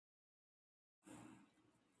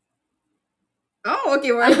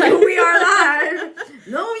Okay, we're live. We are live.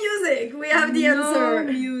 No music. We have the No answer.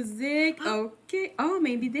 music. Okay. Oh,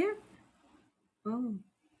 maybe there. Oh,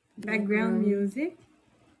 background music.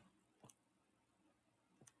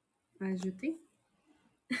 Ajouter.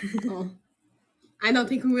 Oh, I don't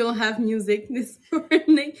think we will have music this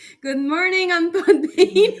morning. Good morning on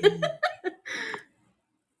Podbean.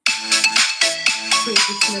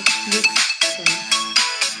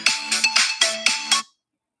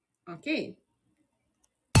 Okay.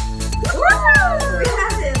 Woo! We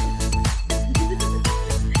have it.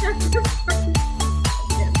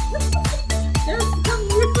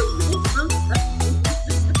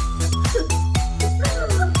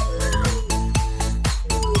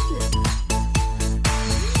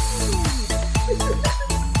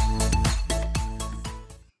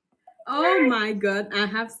 Oh my god, I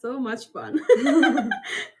have so much fun.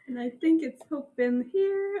 And I think it's open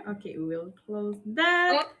here. Okay, we'll close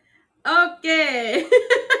that. Okay.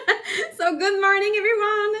 So good morning,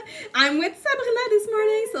 everyone. I'm with Sabrina this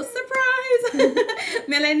morning, so surprise.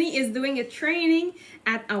 Melanie is doing a training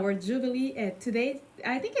at our Jubilee today.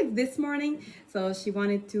 I think it's this morning. So she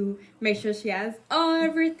wanted to make sure she has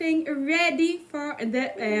everything ready for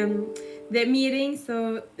the meeting.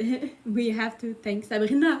 So we have to thank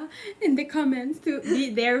Sabrina in the comments to be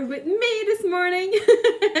there with me this morning.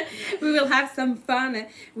 We will have some fun.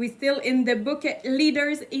 We're still in the book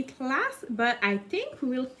Leaders Eat Last, but I think we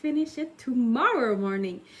will finish it tomorrow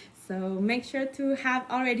morning. So make sure to have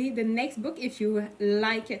already the next book if you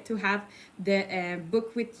like it to have the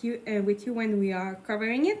book with you when we are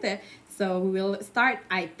covering it. So we will start,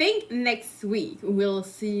 I think, next week. We'll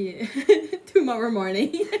see tomorrow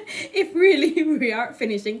morning if really we are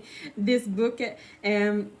finishing this book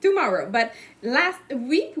tomorrow. But last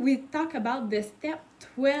week we talked about the step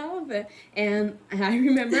 12, and I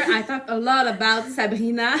remember I talked a lot about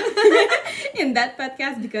Sabrina in that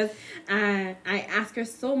podcast because I asked her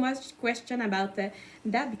so much question about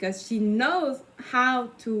that because she knows how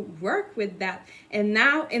to work with that. And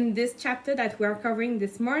now in this chapter that we're covering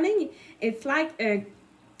this morning, it's like a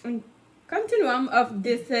continuum of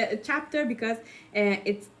this chapter because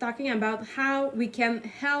it's talking about how we can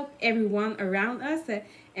help everyone around us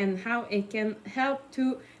and how it can help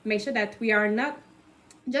to make sure that we are not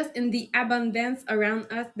just in the abundance around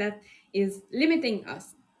us that is limiting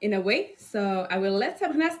us in a way. So I will let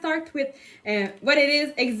Sabrina start with what it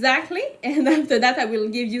is exactly, and after that I will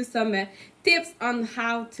give you some tips on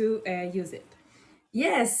how to use it.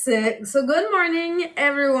 Yes. So good morning,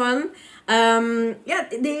 everyone. Yeah,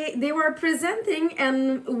 they were presenting,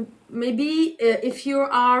 and maybe if you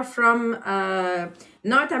are from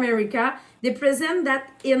North America, they present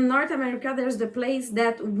that in North America there's the place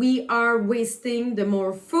that we are wasting the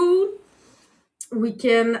more food. We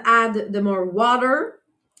can add the more water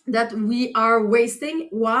that we are wasting.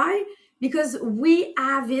 Why? Because we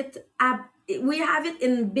have it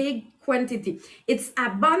in big quantity. It's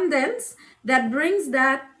abundance that brings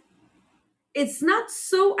that. It's not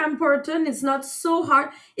so important, it's not so hard,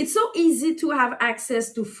 it's so easy to have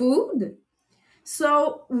access to food,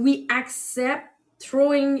 so we accept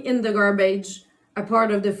throwing in the garbage a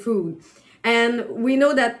part of the food. And we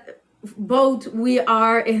know that both we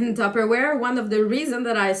are in Tupperware. One of the reasons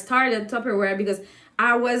that I started Tupperware because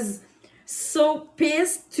I was so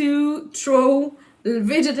pissed to throw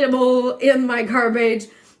vegetable in my garbage,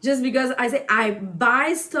 just because I say I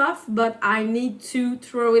buy stuff but I need to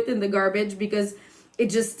throw it in the garbage because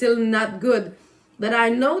it's just still not good. But I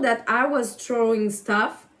know that I was throwing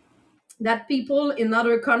stuff that people in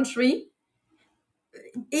other country,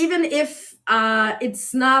 even if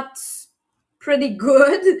it's not pretty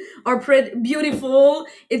good or pretty beautiful,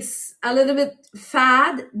 it's a little bit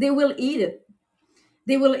fad, they will eat it.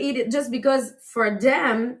 They will eat it just because for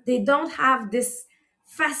them they don't have this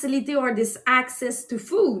facility or this access to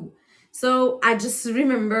food. So I just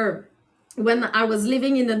remember when I was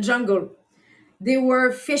living in the jungle, they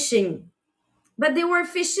were fishing, but they were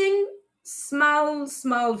fishing small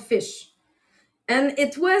fish. And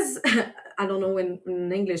it was I don't know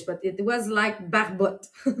in English, but it was like barbot.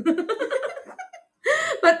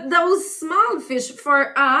 But those small fish,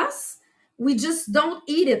 for us, we just don't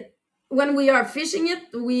eat it. When we are fishing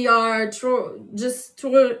it, we are throw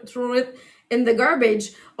it in the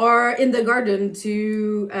garbage or in the garden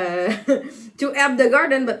to to help the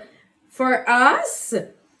garden. But for us,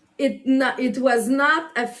 it was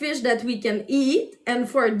not a fish that we can eat, and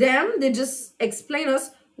for them they just explain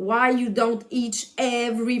us why you don't eat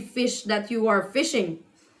every fish that you are fishing.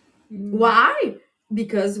 Why?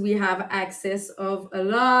 Because we have access of a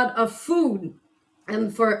lot of food.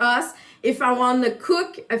 And for us, if I want to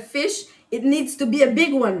cook a fish, it needs to be a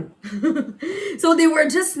big one. So they were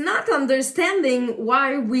just not understanding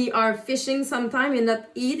why we are fishing sometime and not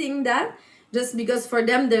eating that, just because for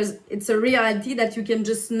them it's a reality that you can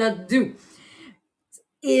just not do.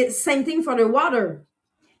 Same thing for the water.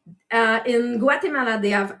 In Guatemala,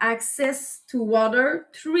 they have access to water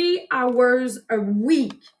 3 hours a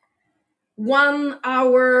week. 1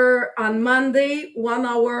 hour on Monday, 1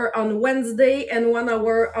 hour on Wednesday, and 1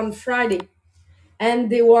 hour on Friday. And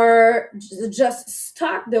they were just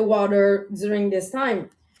stock the water during this time.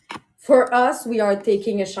 For us, we are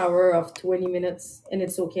taking a shower of 20 minutes and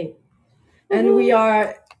it's okay. And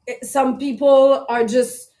some people are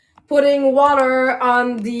just putting water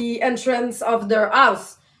on the entrance of their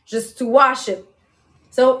house just to wash it.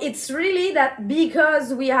 So it's really that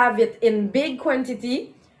because we have it in big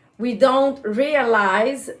quantity, we don't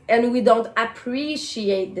realize and we don't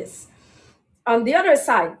appreciate this. On the other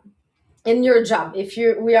side, in your job,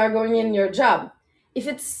 we are going in your job, if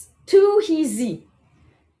it's too easy,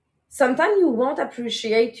 sometimes you won't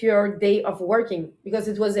appreciate your day of working because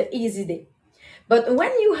it was an easy day. But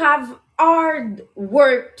when you have hard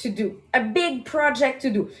work to do, a big project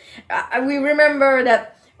to do, we remember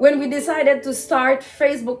that when we decided to start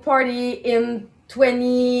Facebook Party in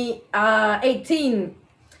 2018,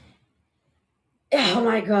 oh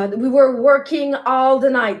my God, we were working all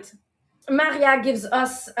the night. Maria gives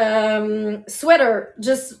us sweater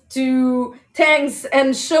just to thanks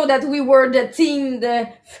and show that we were the team, the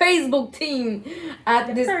Facebook team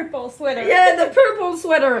at the purple sweater. Yeah, the purple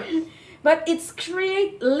sweater. But it's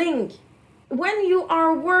create link. When you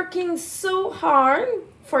are working so hard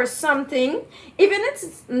for something, even if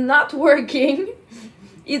it's not working,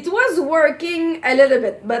 it was working a little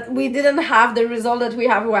bit, but we didn't have the result that we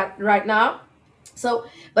have right now. So,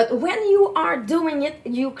 but when you are doing it,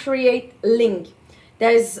 you create link.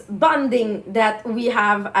 There's bonding that we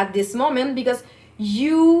have at this moment because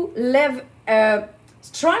you live a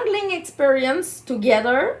struggling experience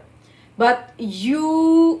together, but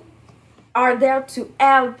you are there to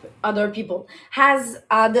help other people. Has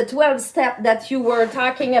the 12 step that you were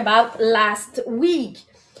talking about last week.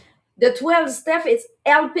 The 12 step is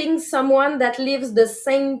helping someone that lives the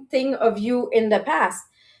same thing of you in the past.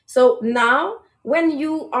 So now, when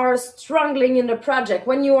you are struggling in the project,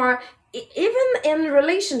 when you are even in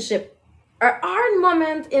relationship, a hard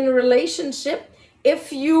moment in relationship,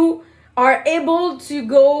 if you are able to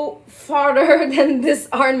go farther than this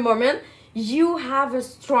hard moment, you have a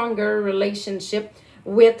stronger relationship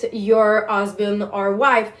with your husband or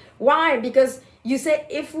wife. Why? Because you say,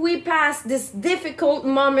 if we pass this difficult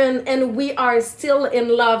moment and we are still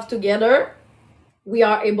in love together, we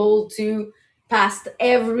are able to pass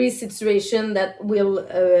every situation that will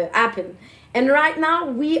happen. And right now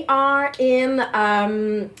we are in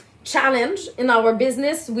challenge in our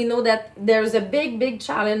business. We know that there's a big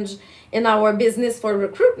challenge in our business for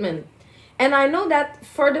recruitment. And I know that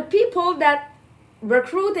for the people that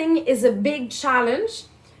recruiting is a big challenge,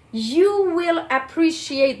 you will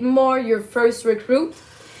appreciate more your first recruit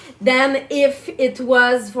than if it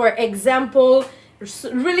was, for example,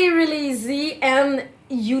 really easy and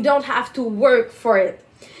you don't have to work for it.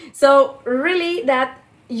 So really that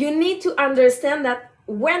you need to understand that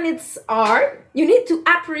when it's hard, you need to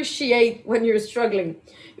appreciate when you're struggling,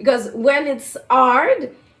 because when it's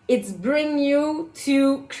hard, it's bring you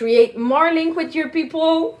to create more link with your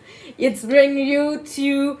people. It's bring you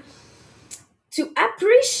to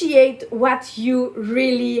appreciate what you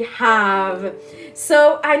really have.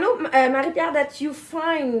 So I know, Marie-Pierre, that you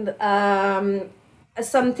find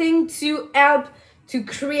something to help to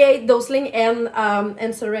create those links and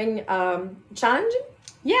answering challenge.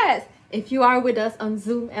 Yes, if you are with us on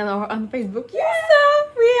Zoom and or on Facebook, so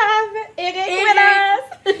we have Eric with us.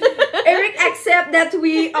 Eric accept that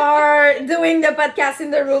we are doing the podcast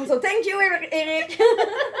in the room, so thank you, Eric.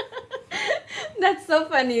 That's so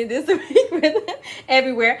funny this week with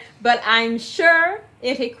everywhere, but I'm sure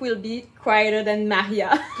Eric will be quieter than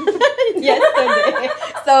Maria yesterday.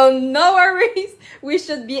 So no worries, we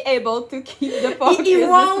should be able to keep the focus he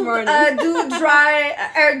won't this morning. Do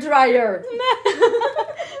air dryer.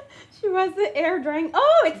 She was the air drying.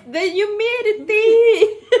 Oh, it's the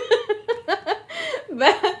humidity.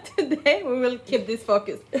 But today we will keep this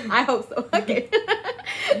focus. I hope so. Okay.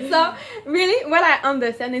 So really what I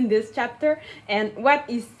understand in this chapter and what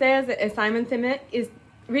it says, Simon Sinek, is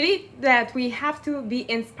really that we have to be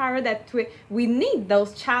inspired, that we need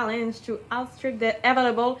those challenges to outstrip the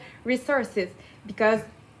available resources, because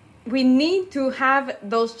we need to have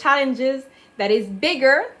those challenges that is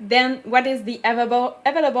bigger than what is the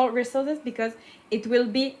available resources, because it will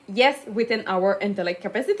be, yes, within our intellect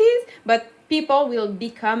capacities, but people will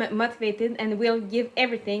become motivated and will give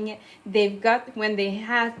everything they've got when they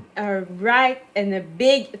have a right and a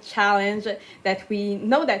big challenge that we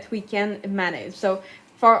know that we can manage. So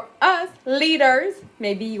for us leaders,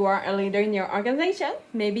 maybe you are a leader in your organization,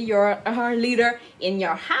 maybe you're a leader in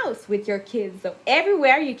your house with your kids. So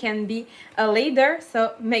everywhere you can be a leader.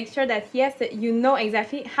 So make sure that, yes, you know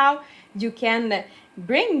exactly how you can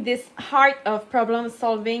bring this heart of problem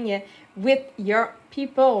solving with your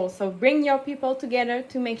people. So bring your people together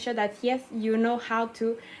to make sure that, yes, you know how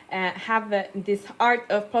to have this art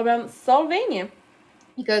of problem solving,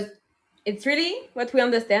 because it's really what we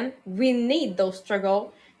understand. We need those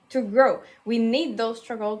struggle to grow. We need those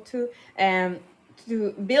struggle to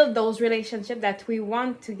build those relationships that we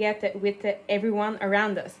want to get with everyone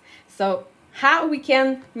around us. So how we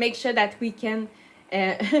can make sure that we can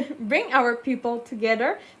bring our people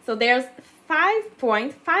together. So there's 5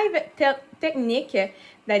 technique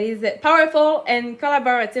that is a powerful and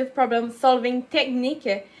collaborative problem solving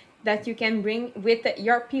technique that you can bring with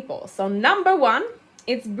your people. So number 1,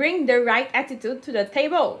 it's bring the right attitude to the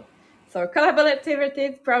table. So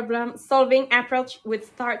collaborative problem solving approach would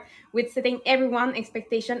start with setting everyone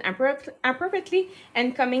expectation appropriately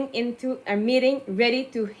and coming into a meeting ready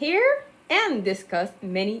to hear and discuss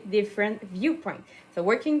many different viewpoints. So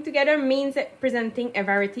working together means presenting a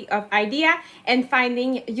variety of ideas and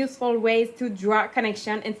finding useful ways to draw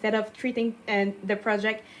connection instead of treating the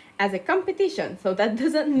project as a competition. So that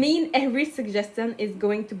doesn't mean every suggestion is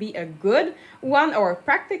going to be a good one or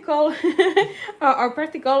practical or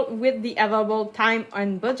practical with the available time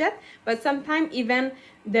and budget, but sometimes even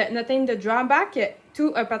noting the drawback to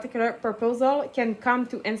a particular proposal can come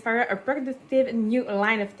to inspire a productive new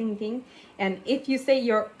line of thinking. And if you say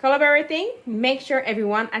you're collaborating, make sure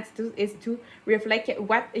everyone's attitude is to reflect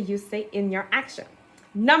what you say in your action.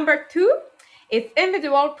 Number 2, is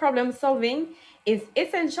individual problem solving is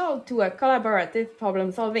essential to a collaborative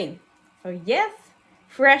problem solving. So yes,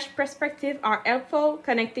 fresh perspectives are helpful.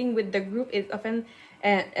 Connecting with the group is often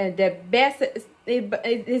the best.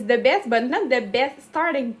 It is the best, but not the best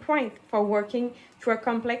starting point for working through a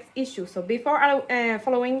complex issue. So before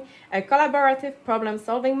following a collaborative problem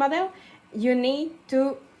solving model, you need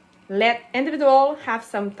to let individuals have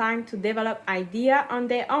some time to develop idea on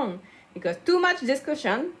their own, because too much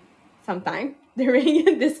discussion sometimes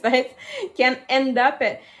during this phase can end up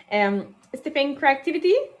stopping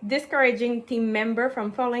creativity, discouraging team member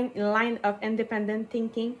from following a line of independent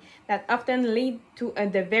thinking that often lead to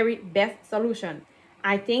the very best solution.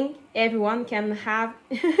 I think everyone can have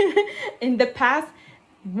in the past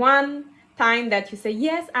one time that you say,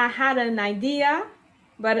 yes, I had an idea,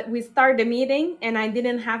 but we start the meeting and I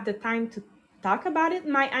didn't have the time to talk about it,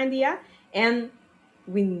 my idea, and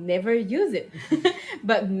we never use it.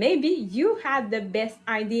 But maybe you had the best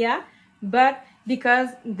idea, but because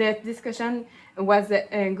the discussion was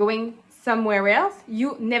going somewhere else,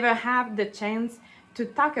 you never have the chance to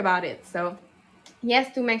talk about it. So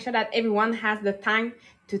yes, to make sure that everyone has the time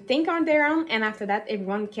to think on their own, and after that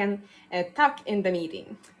everyone can talk in the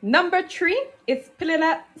meeting. Number 3 is split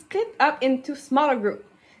up into smaller groups.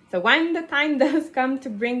 So when the time does come to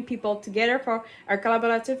bring people together for our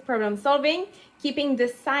collaborative problem solving, keeping the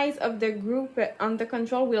size of the group under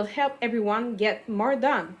control will help everyone get more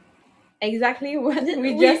done. Exactly what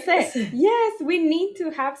we just said. Yes, we need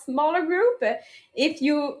to have smaller group. If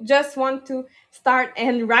you just want to start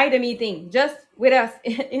and write a meeting just with us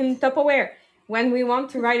in Tupperware, when we want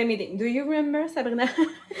to write a meeting, do you remember, Sabrina,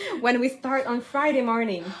 when we start on Friday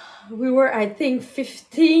morning? We were, I think,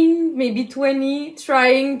 15, maybe 20,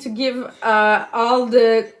 trying to give all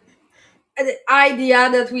the idea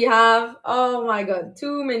that we have. Oh my God,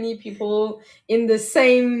 too many people in the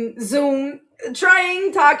same Zoom,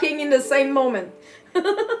 talking in the same moment.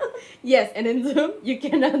 Yes, and in Zoom, you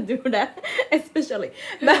cannot do that, especially.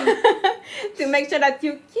 But to make sure that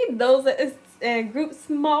you keep those groups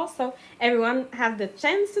small so everyone has the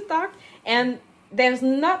chance to talk, and there's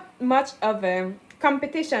not much of a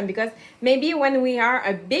competition, because maybe when we are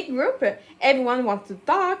a big group, everyone wants to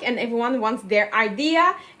talk and everyone wants their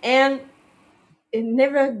idea, and it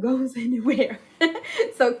never goes anywhere.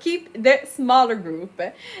 So keep the smaller group.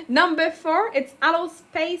 Number 4, it's allow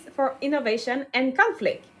space for innovation and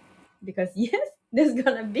conflict, because yes, there's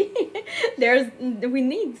gonna be we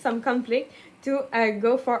need some conflict to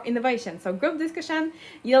go for innovation. So group discussion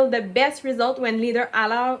yield the best result when leader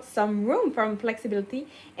allow some room for flexibility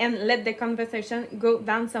and let the conversation go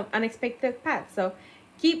down some unexpected path. So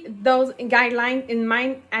Keep those guidelines in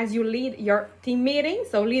mind as you lead your team meeting.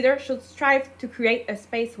 So leaders should strive to create a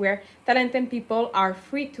space where talented people are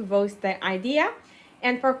free to voice their idea.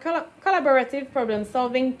 And for collaborative problem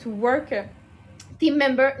solving to work, team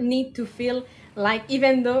members need to feel like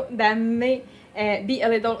even though that may be a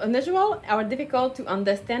little unusual or difficult to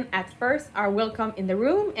understand at first, are welcome in the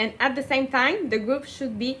room. And at the same time, the group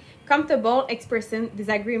should be comfortable expressing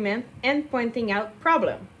disagreement and pointing out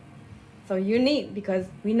problems. So you need, because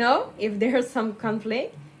we know if there's some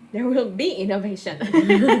conflict, there will be innovation.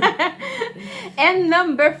 And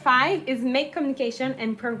number 5 is make communication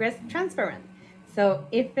and progress transparent. So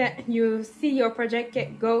if you see your project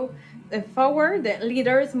go forward, the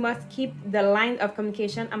leaders must keep the line of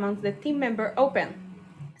communication amongst the team member open.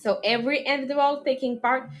 So every individual taking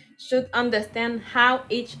part should understand how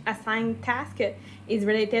each assigned task is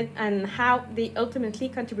related and how they ultimately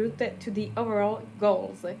contribute to the overall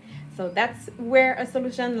goals. So that's where a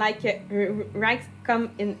solution like RISE come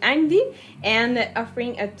in handy, and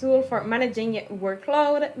offering a tool for managing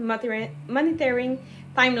workload, monitoring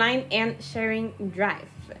timeline, and sharing drive.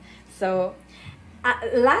 So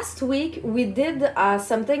last week we did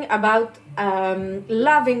something about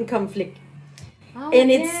loving conflict.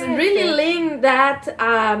 And it's really linked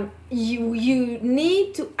that you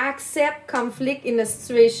need to accept conflict in a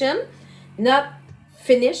situation, not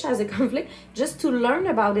finish as a conflict, just to learn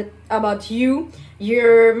about it, about you.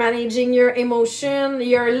 You're managing your emotion,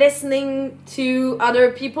 you're listening to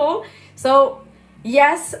other people. So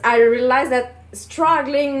yes, I realize that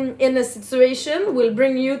struggling in a situation will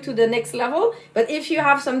bring you to the next level. But if you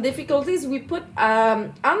have some difficulties, we put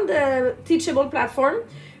on the Teachable platform,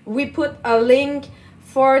 we put a link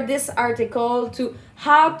for this article to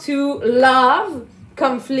how to love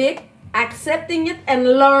conflict, accepting it,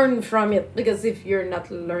 and learn from it. Because if you're not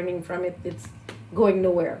learning from it, it's going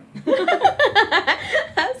nowhere.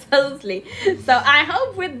 Absolutely. So I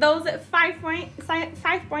hope with those 5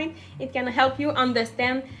 points, it can help you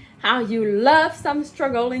understand how you love some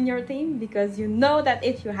struggle in your team, because you know that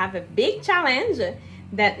if you have a big challenge,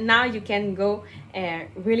 that now you can go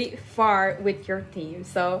really far with your team.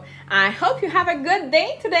 So I hope you have a good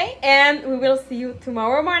day today, and we will see you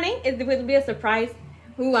tomorrow morning. It will be a surprise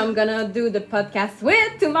who I'm gonna do the podcast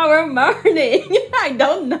with tomorrow morning. I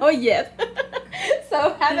don't know yet.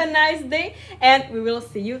 So have a nice day, and we will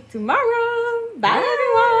see you tomorrow. Bye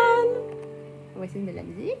everyone. On va essayer de la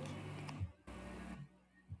musique.